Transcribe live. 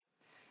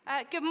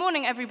Good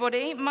morning,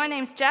 everybody. My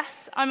name's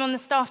Jess. I'm on the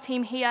staff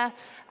team here,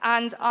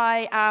 and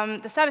I am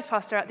the service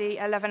pastor at the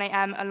 11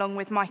 a.m. along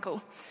with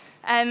Michael.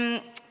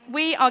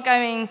 We are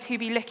going to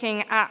be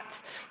looking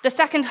at the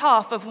second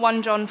half of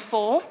 1 John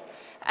 4.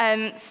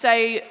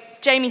 So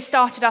Jamie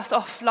started us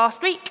off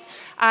last week,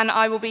 and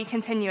I will be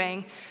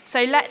continuing.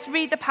 So let's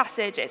read the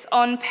passage. It's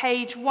on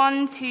page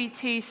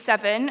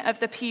 1227 of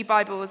the Pew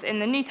Bibles in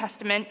the New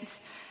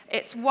Testament.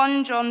 It's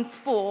 1 John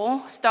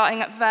 4,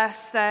 starting at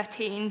verse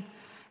 13.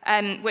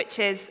 Which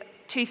is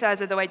 2/3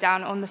 of the way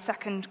down on the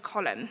second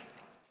column.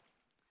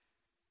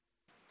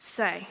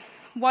 So,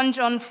 1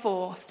 John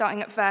 4,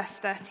 starting at verse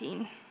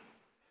 13.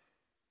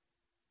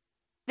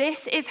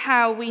 This is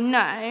how we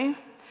know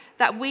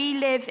that we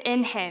live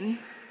in him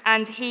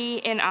and he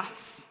in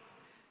us.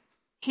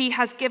 He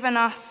has given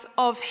us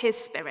of his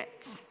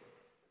Spirit.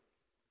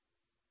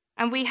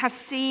 And we have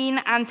seen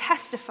and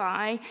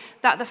testify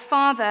that the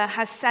Father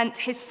has sent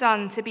his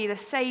Son to be the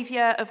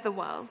Saviour of the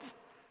world.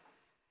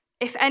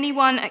 If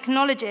anyone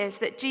acknowledges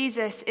that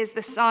Jesus is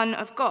the Son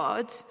of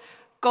God,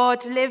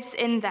 God lives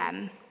in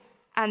them,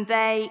 and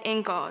they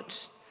in God.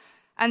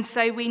 And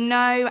so we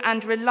know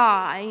and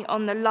rely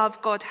on the love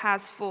God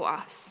has for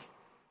us.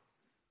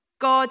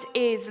 God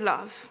is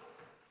love.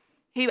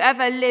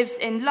 Whoever lives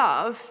in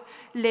love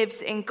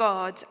lives in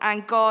God,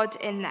 and God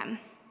in them.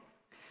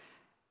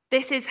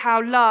 This is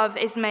how love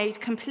is made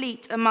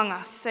complete among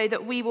us, so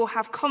that we will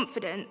have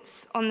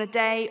confidence on the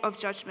day of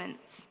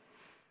judgment.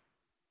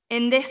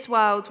 In this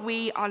world,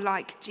 we are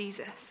like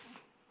Jesus.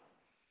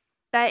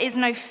 There is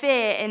no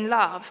fear in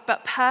love,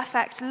 but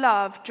perfect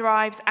love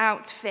drives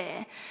out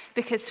fear,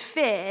 because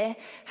fear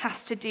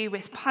has to do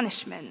with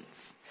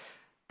punishment.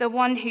 The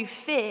one who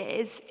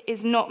fears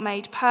is not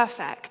made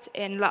perfect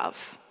in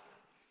love.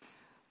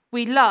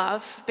 We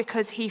love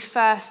because he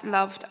first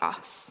loved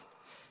us.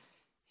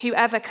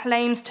 Whoever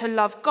claims to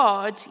love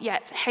God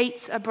yet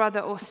hates a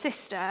brother or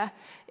sister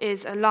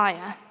is a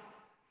liar.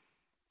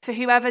 For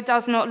whoever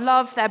does not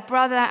love their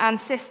brother and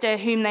sister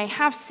whom they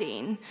have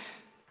seen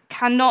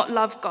cannot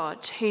love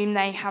God whom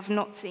they have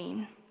not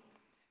seen.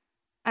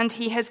 And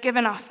he has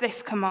given us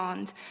this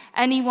command: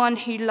 anyone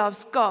who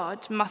loves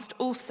God must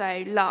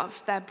also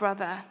love their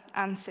brother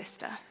and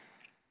sister.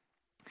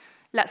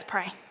 Let's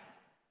pray.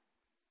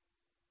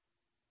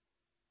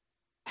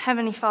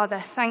 Heavenly Father,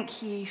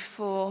 thank you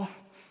for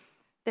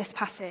this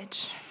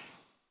passage.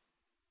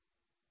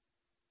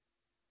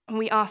 And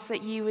we ask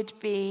that you would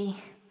be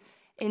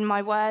in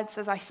my words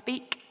as I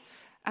speak,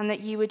 and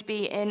that you would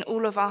be in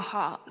all of our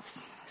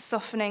hearts,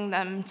 softening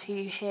them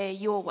to hear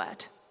your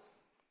word.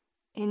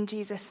 In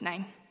Jesus'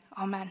 name,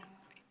 amen.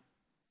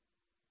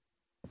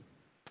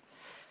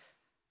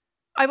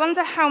 I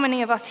wonder how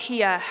many of us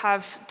here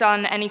have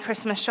done any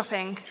Christmas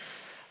shopping,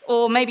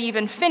 or maybe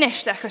even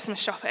finished their Christmas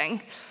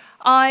shopping.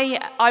 I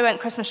went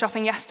Christmas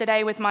shopping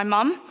yesterday with my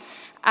mum,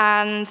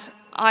 and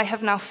I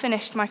have now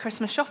finished my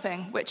Christmas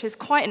shopping, which is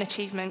quite an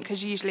achievement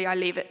because usually I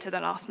leave it to the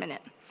last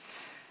minute.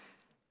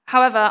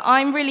 However,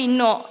 I'm really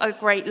not a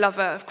great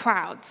lover of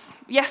crowds.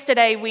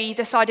 Yesterday, we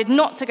decided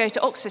not to go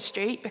to Oxford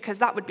Street because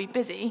that would be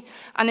busy,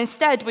 and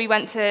instead we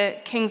went to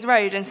King's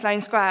Road and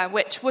Sloane Square,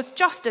 which was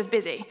just as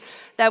busy.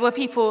 There were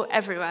people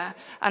everywhere,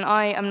 and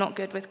I am not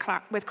good with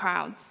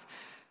crowds.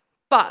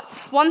 But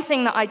one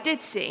thing that I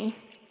did see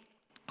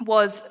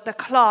was the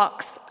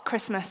Clark's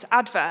Christmas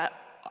advert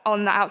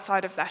on the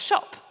outside of their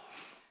shop.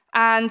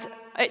 And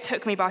it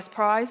took me by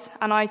surprise,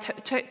 and I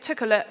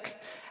took a look,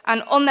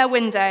 and on their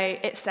window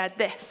it said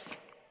this: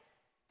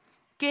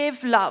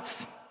 "Give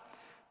love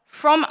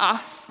from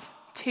us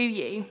to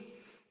you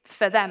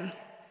for them."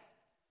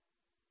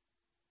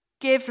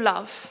 Give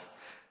love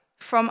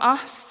from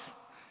us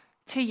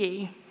to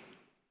you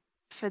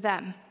for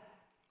them.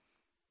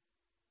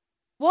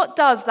 What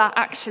does that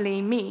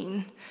actually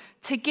mean?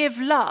 To give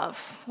love,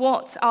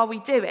 what are we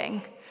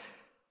doing?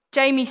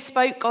 Jamie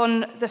spoke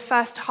on the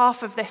first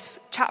half of this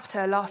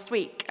chapter last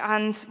week,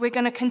 and we're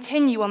going to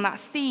continue on that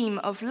theme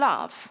of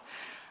love.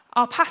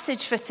 Our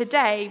passage for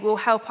today will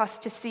help us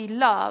to see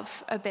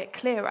love a bit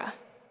clearer.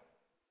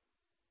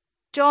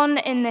 John,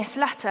 in this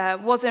letter,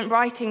 wasn't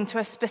writing to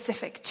a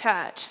specific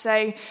church,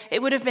 so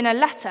it would have been a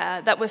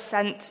letter that was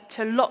sent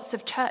to lots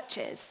of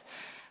churches,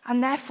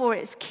 and therefore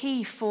it's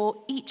key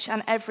for each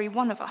and every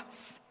one of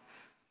us.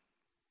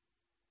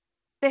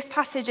 This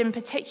passage in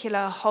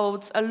particular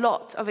holds a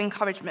lot of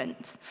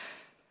encouragement,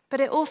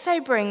 but it also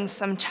brings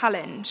some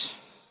challenge.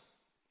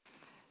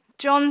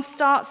 John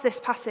starts this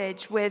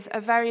passage with a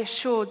very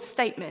assured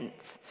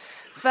statement.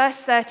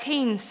 Verse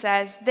 13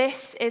 says,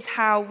 "This is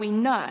how we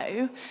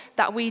know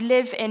that we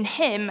live in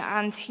him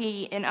and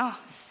he in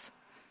us."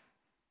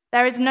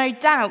 There is no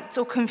doubt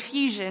or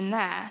confusion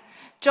there.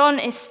 John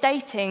is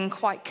stating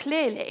quite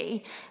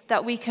clearly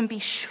that we can be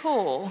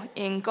sure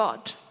in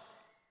God.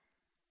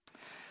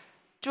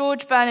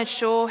 George Bernard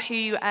Shaw,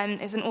 who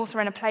is an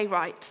author and a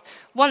playwright,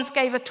 once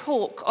gave a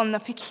talk on the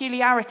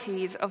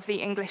peculiarities of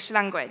the English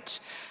language.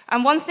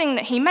 And one thing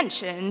that he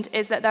mentioned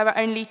is that there are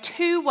only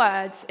 2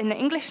 words in the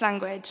English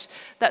language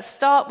that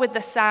start with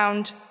the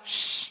sound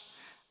sh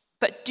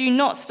but do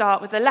not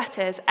start with the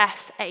letters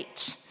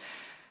SH.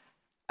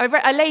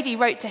 A lady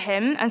wrote to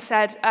him and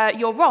said,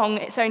 "You're wrong,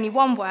 it's only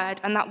one word,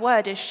 and that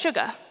word is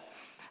sugar."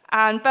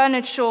 And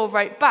Bernard Shaw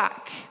wrote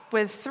back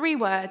with 3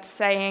 words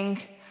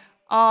saying,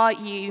 "Are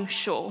you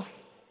sure?"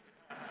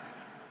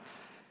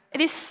 It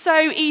is so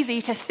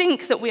easy to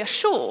think that we are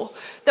sure,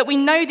 that we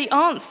know the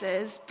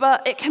answers,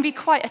 but it can be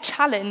quite a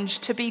challenge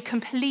to be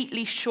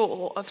completely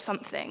sure of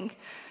something.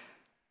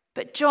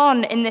 But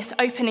John, in this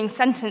opening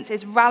sentence,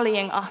 is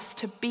rallying us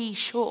to be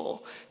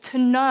sure, to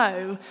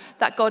know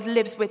that God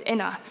lives within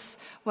us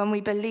when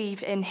we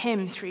believe in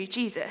him through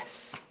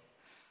Jesus.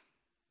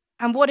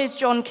 And what is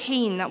John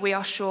keen that we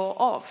are sure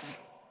of?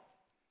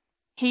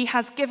 He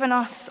has given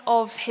us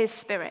of his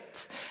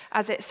Spirit,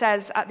 as it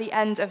says at the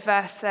end of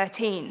verse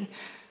 13.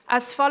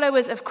 As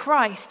followers of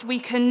Christ, we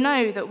can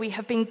know that we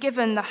have been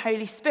given the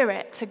Holy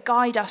Spirit to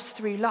guide us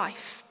through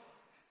life.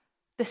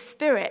 The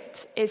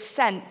Spirit is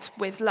sent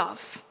with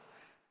love.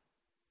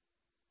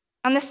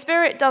 And the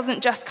Spirit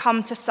doesn't just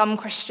come to some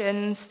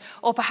Christians,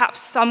 or perhaps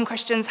some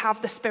Christians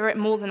have the Spirit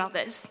more than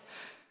others.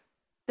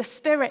 The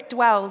Spirit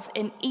dwells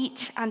in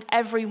each and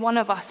every one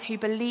of us who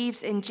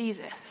believes in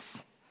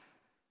Jesus.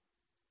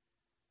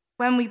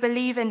 When we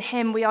believe in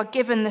him, we are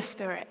given the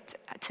Spirit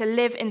to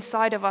live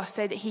inside of us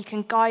so that he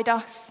can guide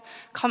us,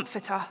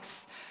 comfort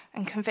us,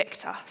 and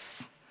convict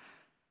us.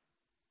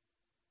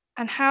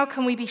 And how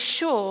can we be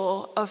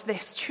sure of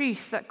this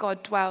truth that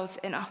God dwells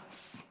in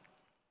us?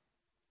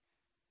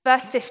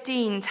 Verse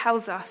 15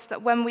 tells us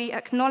that when we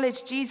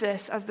acknowledge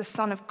Jesus as the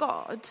Son of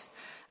God,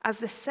 as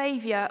the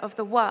Saviour of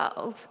the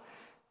world,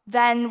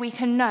 then we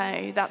can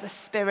know that the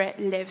Spirit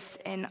lives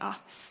in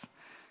us.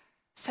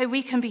 So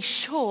we can be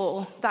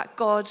sure that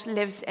God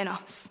lives in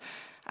us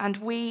and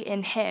we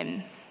in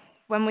him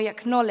when we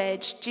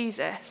acknowledge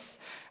Jesus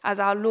as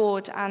our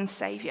Lord and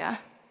Saviour.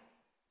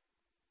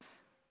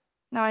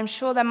 Now, I'm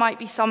sure there might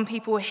be some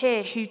people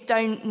here who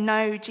don't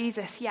know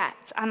Jesus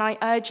yet, and I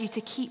urge you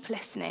to keep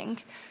listening,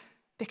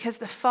 because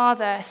the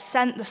Father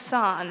sent the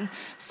Son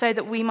so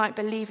that we might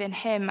believe in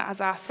him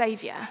as our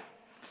Saviour.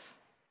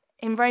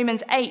 In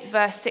Romans 8,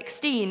 verse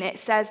 16, it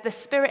says, "The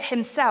Spirit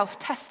himself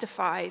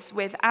testifies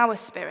with our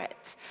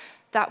spirit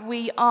that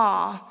we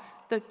are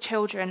the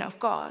children of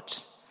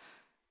God."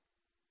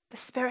 The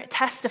Spirit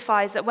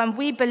testifies that when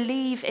we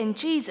believe in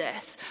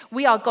Jesus,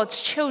 we are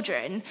God's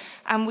children,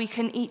 and we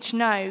can each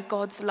know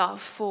God's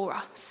love for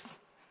us.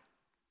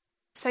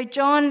 So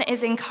John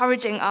is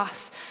encouraging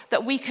us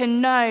that we can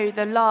know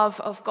the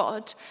love of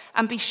God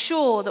and be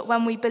sure that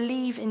when we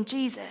believe in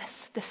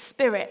Jesus, the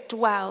Spirit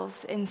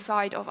dwells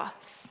inside of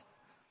us.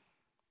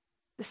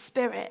 The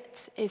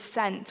Spirit is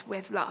sent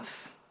with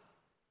love.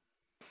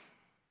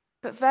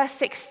 But verse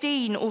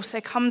 16 also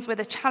comes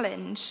with a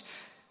challenge.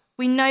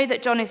 We know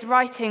that John is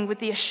writing with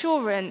the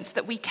assurance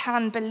that we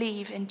can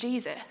believe in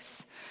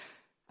Jesus.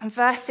 And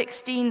verse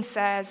 16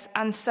 says,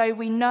 "And so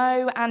we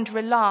know and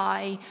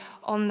rely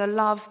on the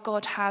love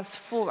God has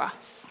for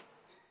us."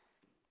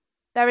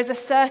 There is a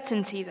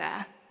certainty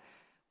there.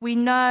 We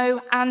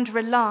know and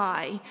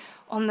rely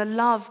on the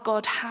love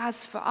God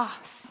has for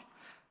us.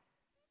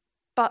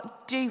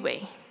 But do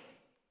we?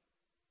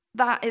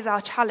 That is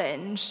our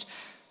challenge.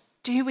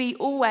 Do we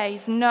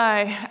always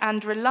know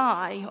and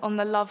rely on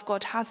the love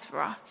God has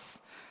for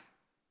us?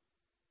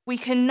 We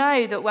can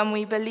know that when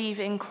we believe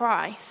in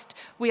Christ,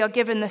 we are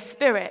given the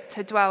Spirit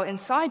to dwell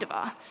inside of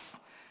us.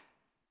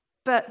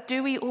 But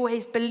do we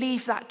always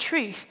believe that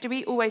truth? Do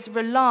we always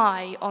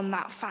rely on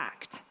that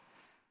fact?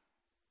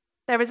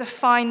 There is a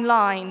fine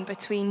line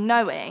between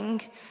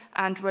knowing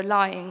and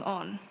relying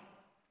on.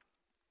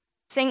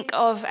 Think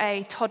of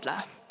a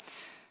toddler.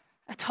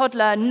 A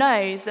toddler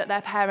knows that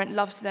their parent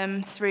loves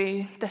them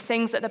through the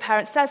things that the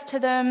parent says to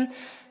them,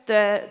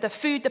 the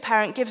food the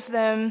parent gives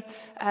them,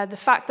 the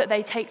fact that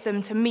they take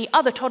them to meet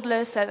other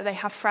toddlers so that they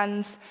have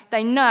friends.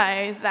 They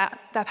know that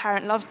their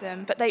parent loves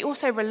them, but they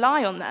also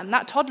rely on them.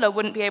 That toddler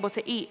wouldn't be able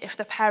to eat if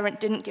the parent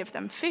didn't give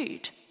them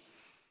food.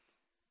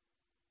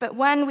 But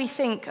when we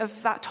think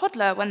of that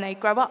toddler when they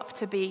grow up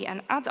to be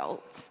an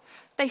adult,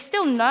 they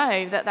still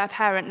know that their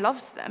parent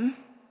loves them,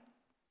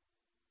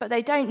 but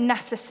they don't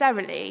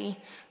necessarily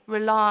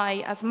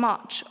rely as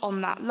much on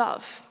that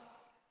love.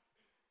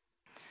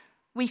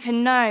 We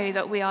can know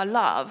that we are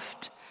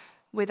loved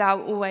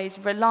without always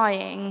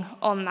relying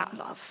on that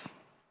love.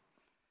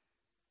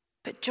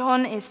 But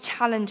John is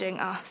challenging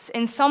us.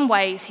 In some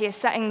ways, he is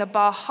setting the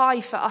bar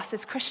high for us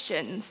as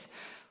Christians.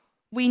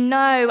 We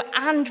know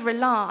and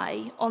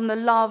rely on the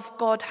love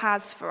God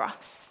has for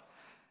us.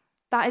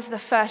 That is the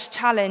first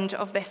challenge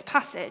of this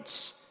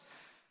passage.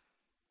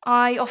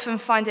 I often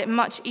find it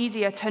much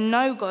easier to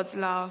know God's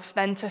love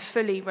than to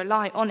fully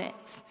rely on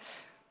it.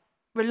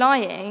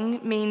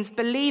 Relying means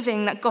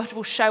believing that God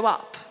will show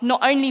up,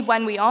 not only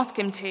when we ask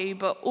him to,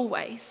 but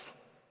always.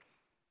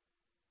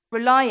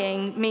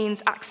 Relying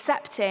means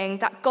accepting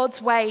that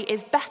God's way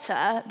is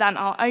better than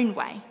our own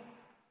way.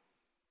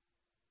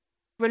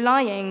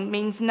 Relying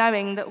means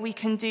knowing that we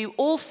can do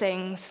all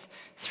things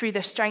through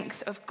the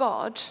strength of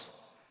God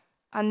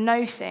and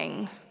no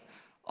thing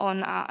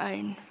on our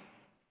own.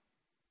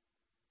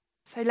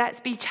 So let's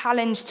be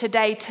challenged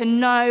today to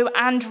know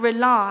and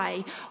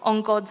rely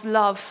on God's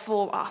love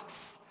for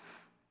us.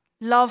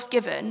 Love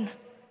given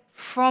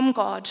from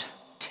God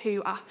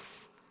to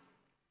us.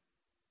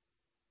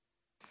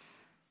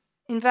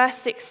 In verse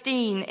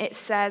 16, it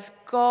says,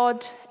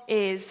 God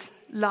is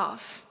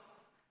love.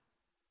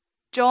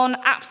 John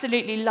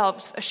absolutely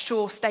loves a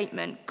sure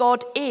statement.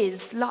 God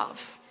is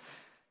love.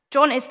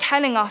 John is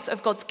telling us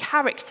of God's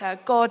character.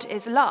 God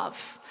is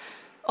love.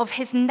 Of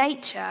his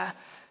nature,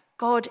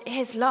 God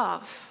is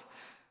love.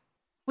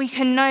 We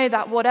can know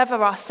that whatever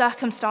our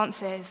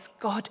circumstances,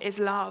 God is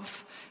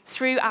love.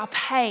 Through our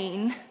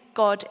pain,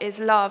 God is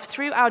love.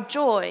 Through our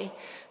joy,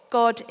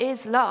 God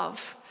is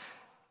love.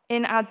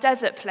 In our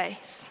desert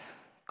place,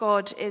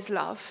 God is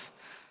love.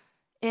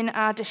 In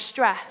our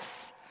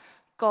distress,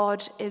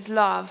 God is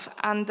love.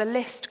 And the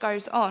list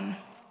goes on.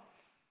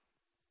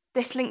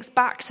 This links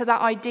back to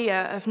that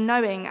idea of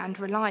knowing and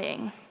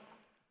relying.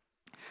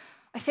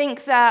 I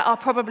think there are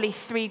probably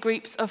 3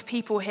 groups of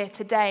people here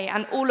today,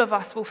 and all of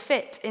us will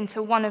fit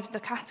into one of the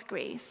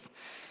categories.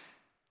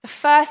 The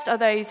first are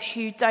those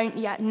who don't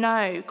yet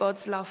know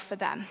God's love for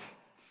them.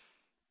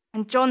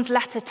 And John's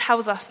letter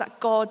tells us that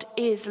God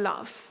is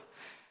love,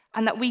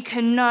 and that we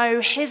can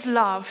know his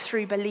love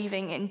through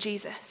believing in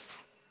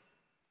Jesus.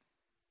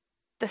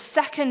 The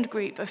second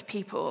group of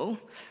people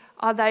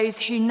are those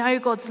who know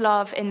God's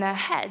love in their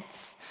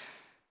heads,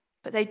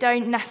 but they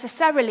don't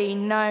necessarily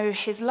know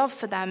his love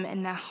for them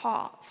in their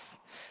hearts.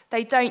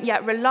 They don't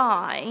yet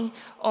rely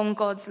on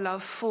God's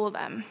love for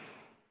them.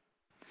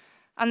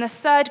 And the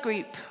third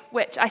group,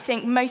 which I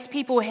think most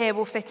people here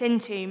will fit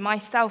into,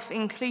 myself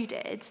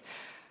included,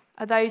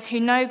 are those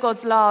who know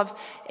God's love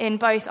in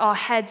both our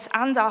heads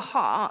and our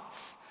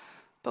hearts,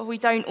 but we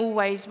don't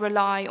always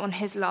rely on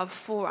his love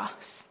for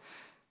us.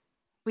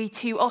 We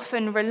too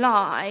often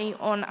rely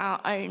on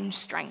our own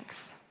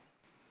strength.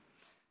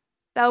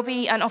 There'll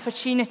be an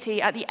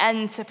opportunity at the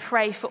end to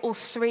pray for all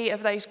 3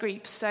 of those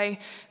groups, so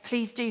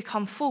please do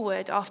come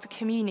forward after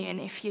communion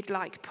if you'd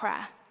like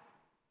prayer.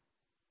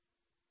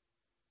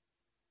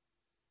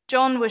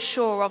 John was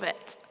sure of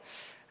it,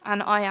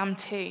 and I am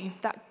too,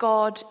 that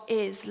God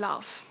is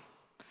love.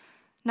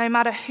 No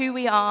matter who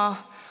we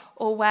are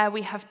or where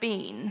we have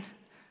been,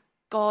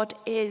 God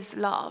is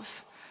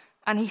love.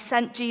 And he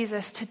sent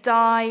Jesus to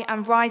die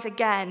and rise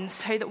again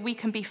so that we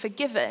can be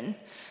forgiven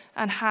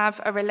and have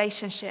a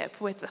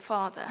relationship with the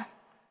Father.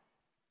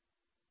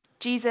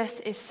 Jesus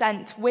is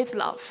sent with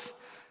love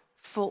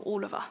for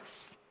all of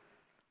us.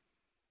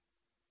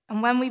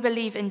 And when we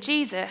believe in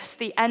Jesus,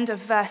 the end of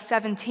verse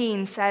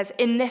 17 says,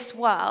 in this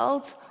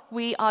world,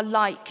 we are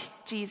like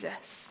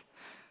Jesus.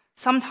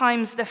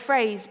 Sometimes the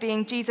phrase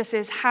being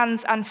Jesus'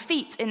 hands and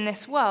feet in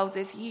this world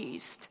is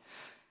used.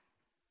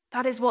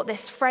 That is what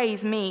this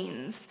phrase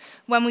means.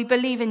 When we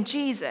believe in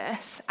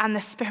Jesus and the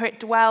Spirit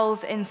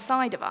dwells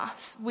inside of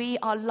us, we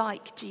are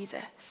like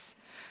Jesus.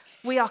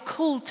 We are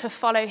called to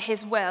follow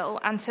his will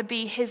and to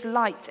be his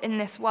light in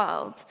this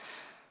world.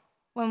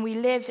 When we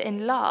live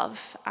in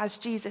love, as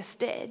Jesus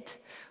did,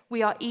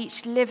 we are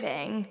each a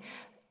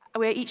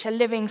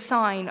living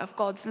sign of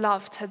God's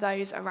love to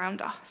those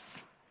around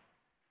us.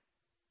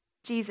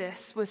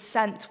 Jesus was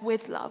sent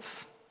with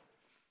love,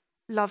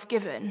 love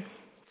given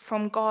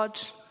from God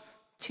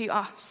to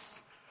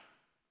us,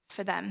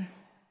 for them.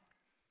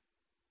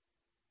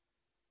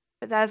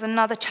 But there's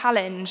another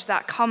challenge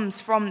that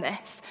comes from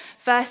this.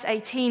 Verse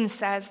 18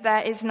 says,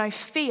 there is no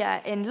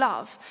fear in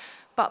love,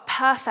 but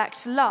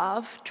perfect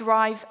love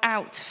drives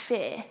out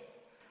fear,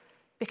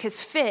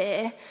 because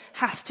fear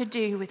has to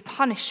do with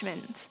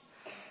punishment.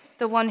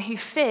 The one who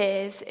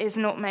fears is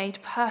not made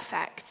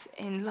perfect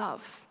in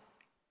love.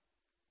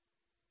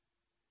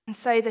 And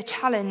so the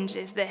challenge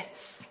is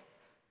this: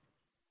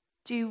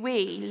 do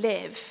we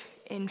live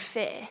in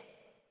fear?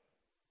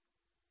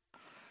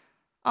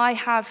 I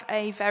have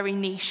a very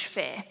niche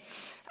fear,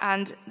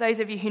 and those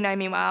of you who know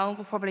me well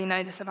will probably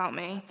know this about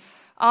me.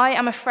 I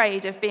am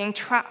afraid of being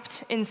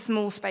trapped in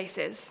small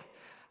spaces.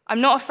 I'm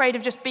not afraid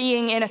of just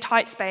being in a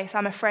tight space,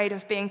 I'm afraid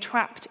of being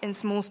trapped in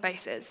small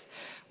spaces,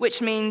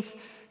 which means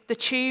the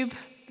tube,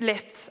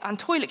 lifts, and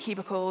toilet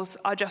cubicles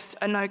are just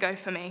a no-go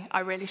for me. I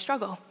really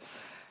struggle.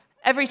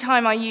 Every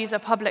time I use a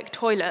public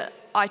toilet,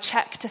 I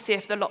check to see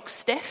if the lock's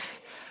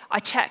stiff. I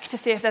check to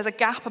see if there's a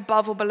gap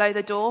above or below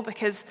the door,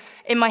 because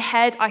in my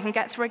head I can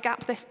get through a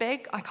gap this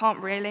big. I can't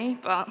really,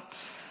 but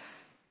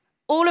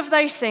all of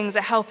those things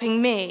are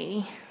helping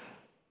me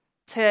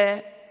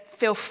to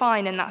feel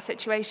fine in that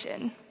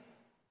situation.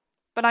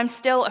 But I'm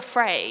still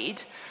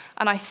afraid,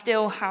 and I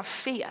still have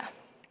fear.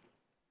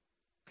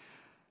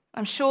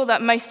 I'm sure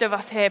that most of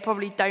us here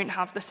probably don't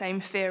have the same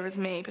fear as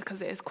me,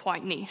 because it is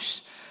quite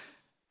niche.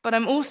 But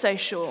I'm also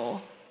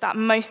sure that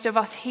most of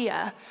us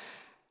here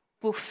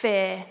will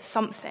fear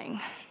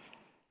something.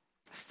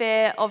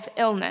 Fear of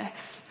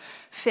illness,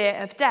 fear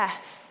of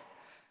death,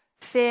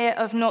 fear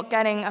of not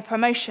getting a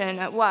promotion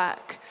at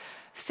work,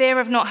 fear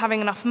of not having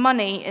enough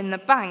money in the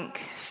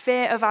bank,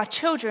 fear of our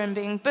children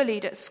being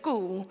bullied at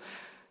school,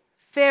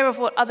 fear of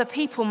what other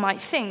people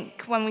might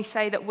think when we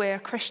say that we're a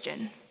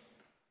Christian.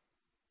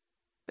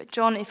 But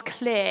John is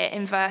clear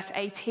in verse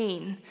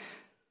 18.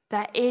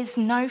 There is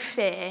no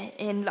fear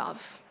in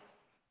love,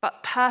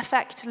 but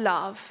perfect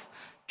love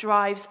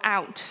drives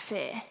out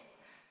fear,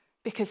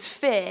 because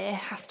fear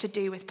has to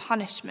do with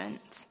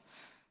punishment.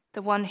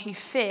 The one who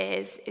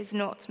fears is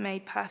not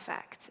made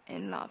perfect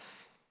in love.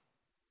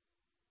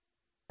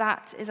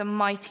 That is a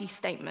mighty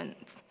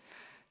statement.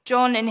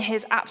 John, in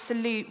his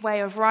absolute way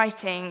of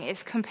writing,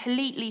 is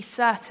completely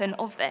certain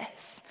of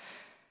this.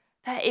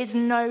 There is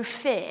no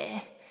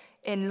fear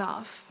in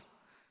love.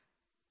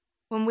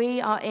 When we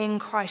are in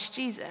Christ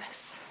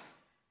Jesus,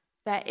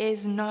 there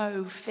is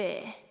no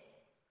fear.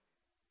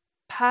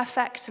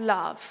 Perfect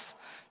love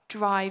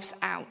drives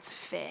out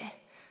fear.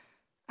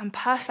 And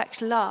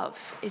perfect love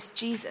is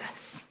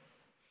Jesus.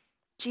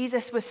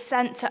 Jesus was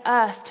sent to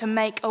earth to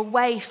make a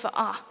way for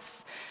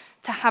us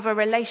to have a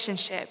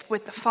relationship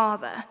with the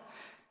Father.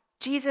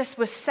 Jesus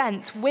was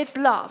sent with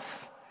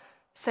love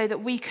so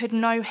that we could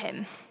know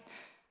him.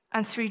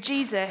 And through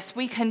Jesus,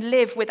 we can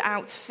live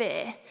without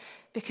fear,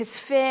 because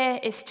fear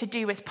is to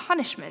do with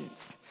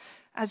punishment,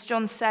 as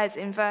John says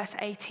in verse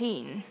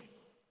 18.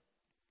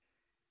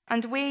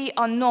 And we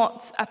are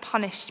not a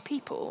punished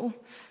people.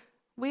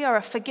 We are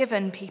a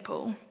forgiven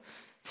people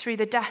through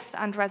the death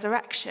and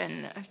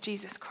resurrection of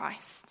Jesus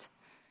Christ.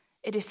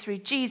 It is through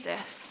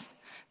Jesus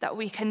that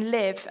we can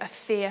live a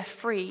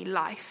fear-free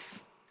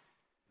life.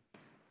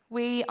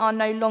 We are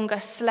no longer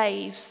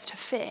slaves to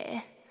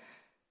fear,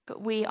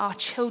 but we are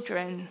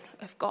children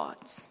of God.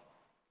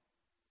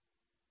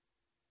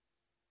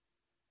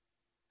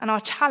 And our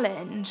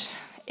challenge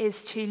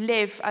is to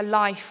live a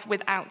life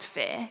without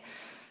fear.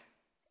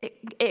 It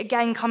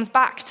again comes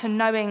back to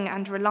knowing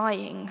and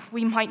relying.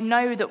 We might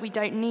know that we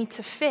don't need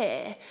to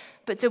fear,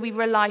 but do we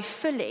rely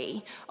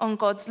fully on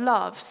God's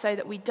love so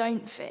that we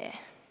don't fear?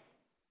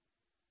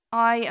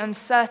 I am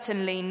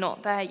certainly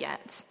not there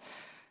yet.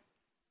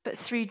 But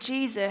through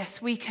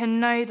Jesus, we can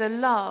know the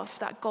love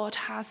that God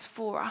has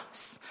for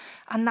us,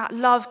 and that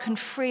love can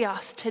free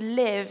us to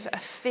live a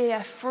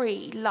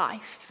fear-free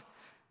life.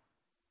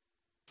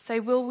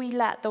 So will we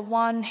let the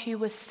one who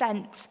was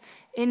sent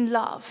in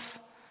love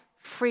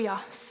free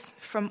us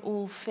from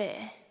all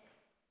fear?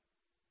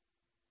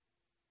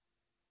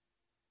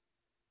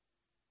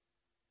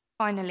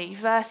 Finally,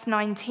 verse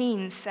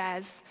 19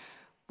 says,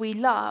 "We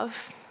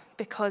love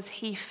because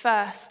he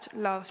first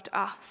loved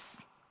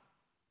us."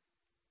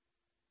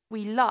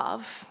 We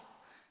love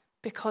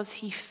because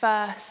he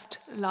first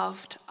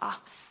loved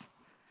us.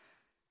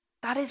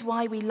 That is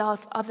why we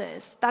love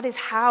others. That is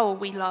how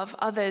we love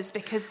others,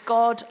 because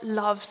God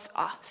loves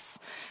us.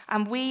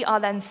 And we are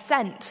then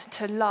sent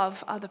to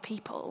love other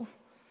people.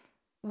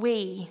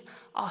 We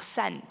are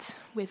sent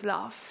with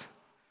love.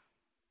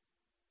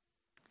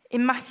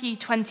 In Matthew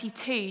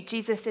 22,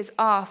 Jesus is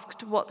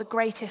asked what the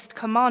greatest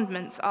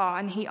commandments are,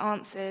 and he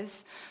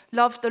answers,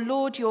 "Love the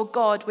Lord your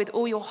God with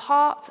all your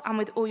heart and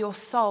with all your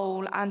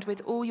soul and with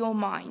all your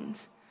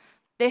mind.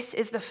 This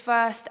is the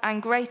first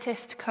and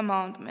greatest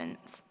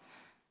commandment.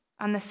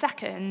 And the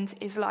second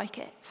is like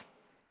it.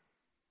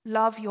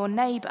 Love your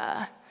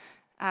neighbor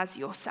as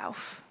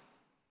yourself."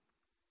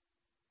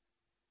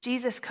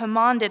 Jesus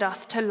commanded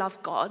us to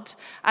love God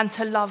and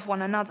to love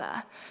one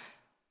another.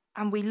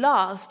 And we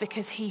love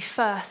because he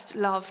first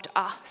loved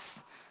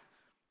us.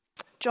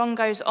 John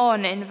goes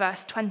on in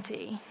verse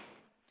 20.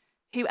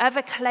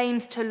 "Whoever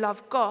claims to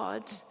love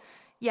God,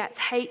 yet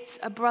hates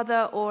a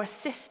brother or a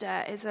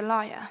sister is a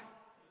liar.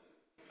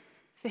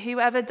 For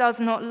whoever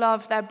does not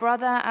love their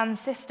brother and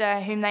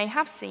sister whom they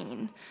have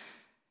seen,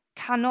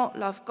 cannot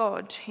love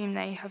God whom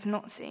they have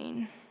not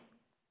seen."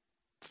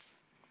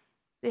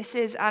 This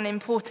is an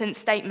important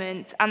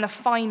statement and the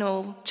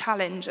final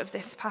challenge of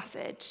this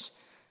passage.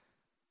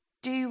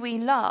 Do we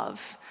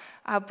love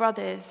our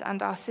brothers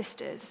and our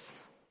sisters?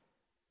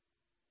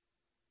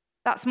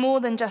 That's more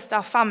than just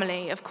our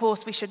family. Of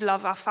course, we should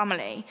love our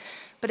family,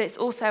 but it's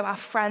also our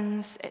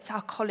friends, it's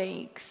our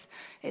colleagues,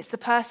 it's the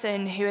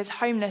person who is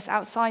homeless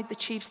outside the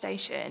tube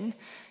station.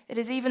 It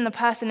is even the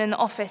person in the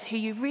office who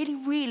you really,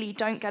 really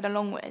don't get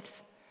along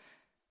with.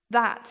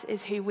 That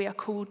is who we are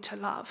called to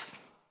love.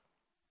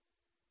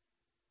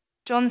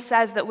 John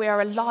says that we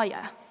are a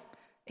liar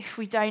if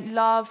we don't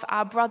love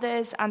our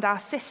brothers and our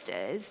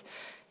sisters,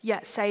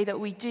 yet say that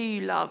we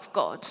do love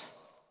God.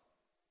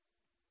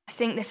 I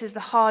think this is the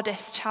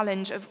hardest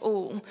challenge of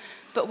all,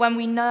 but when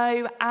we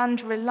know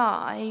and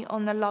rely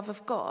on the love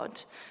of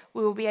God,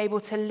 we will be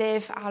able to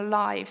live our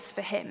lives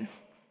for him.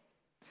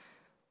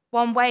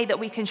 One way that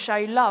we can show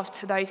love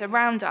to those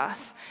around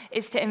us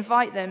is to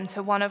invite them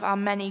to one of our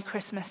many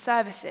Christmas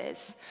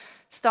services,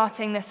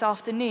 starting this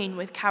afternoon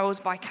with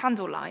carols by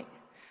candlelight.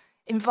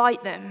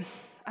 Invite them,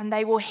 and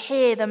they will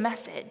hear the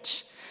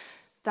message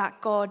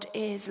that God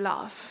is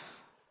love.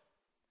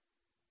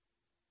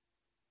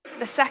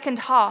 The second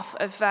half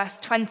of verse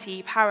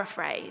 20,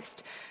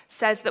 paraphrased,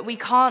 says that we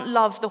can't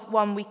love the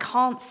one we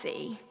can't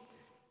see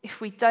if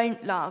we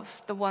don't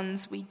love the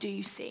ones we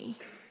do see.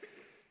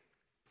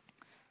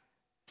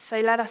 So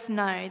let us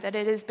know that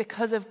it is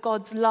because of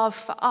God's love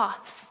for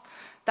us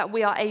that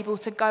we are able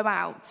to go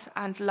out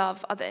and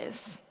love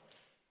others.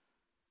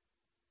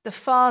 The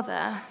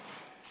Father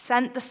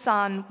sent the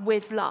Son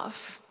with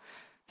love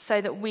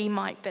so that we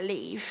might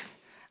believe.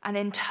 And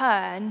in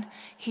turn,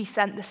 he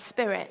sent the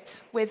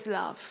Spirit with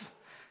love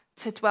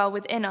to dwell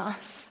within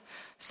us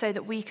so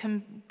that we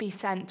can be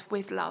sent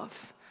with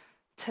love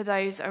to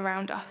those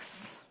around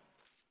us.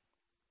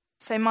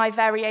 So my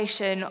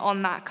variation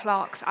on that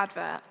Clark's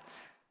advert,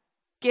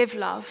 give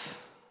love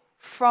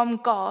from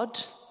God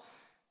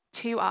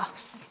to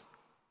us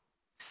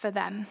for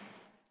them.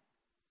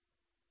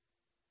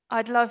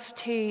 I'd love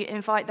to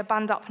invite the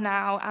band up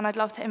now, and I'd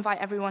love to invite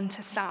everyone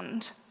to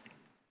stand.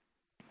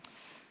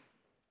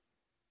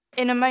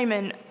 In a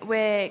moment,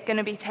 we're going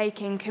to be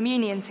taking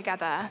communion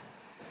together.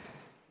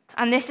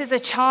 And this is a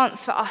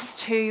chance for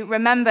us to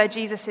remember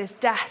Jesus'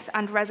 death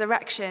and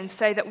resurrection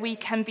so that we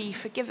can be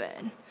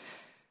forgiven.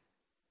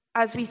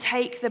 As we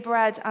take the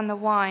bread and the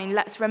wine,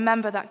 let's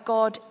remember that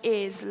God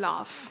is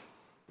love.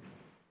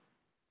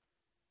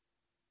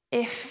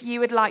 If you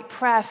would like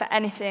prayer for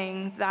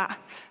anything that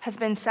has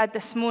been said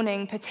this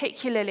morning,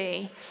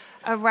 particularly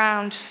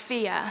around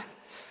fear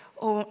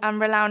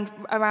and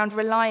around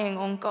relying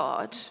on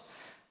God,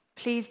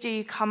 please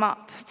do come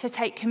up to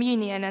take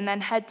communion and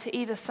then head to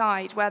either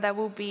side where there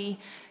will be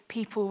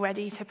people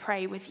ready to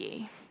pray with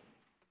you.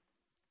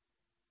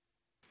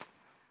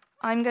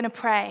 I'm going to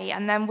pray,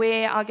 and then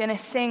we are going to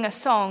sing a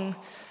song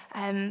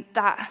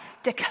that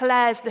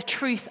declares the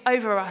truth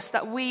over us,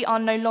 that we are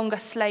no longer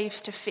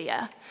slaves to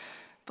fear,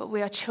 but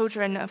we are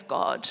children of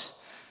God.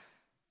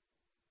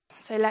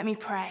 So let me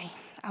pray,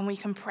 and we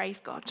can praise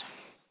God.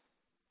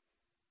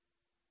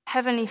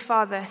 Heavenly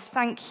Father,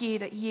 thank you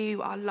that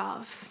you are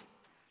love.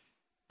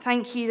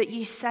 Thank you that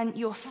you sent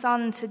your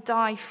Son to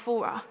die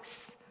for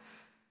us.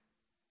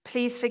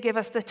 Please forgive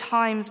us the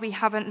times we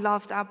haven't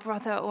loved our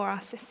brother or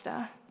our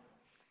sister,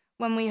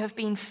 when we have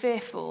been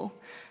fearful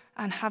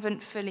and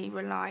haven't fully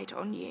relied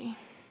on you.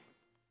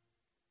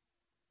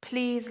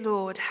 Please,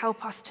 Lord,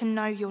 help us to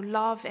know your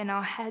love in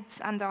our heads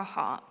and our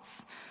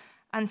hearts,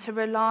 and to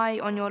rely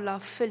on your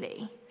love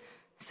fully,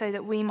 so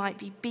that we might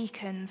be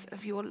beacons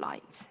of your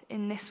light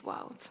in this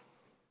world.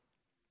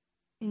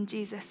 In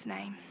Jesus'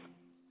 name,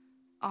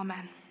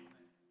 amen.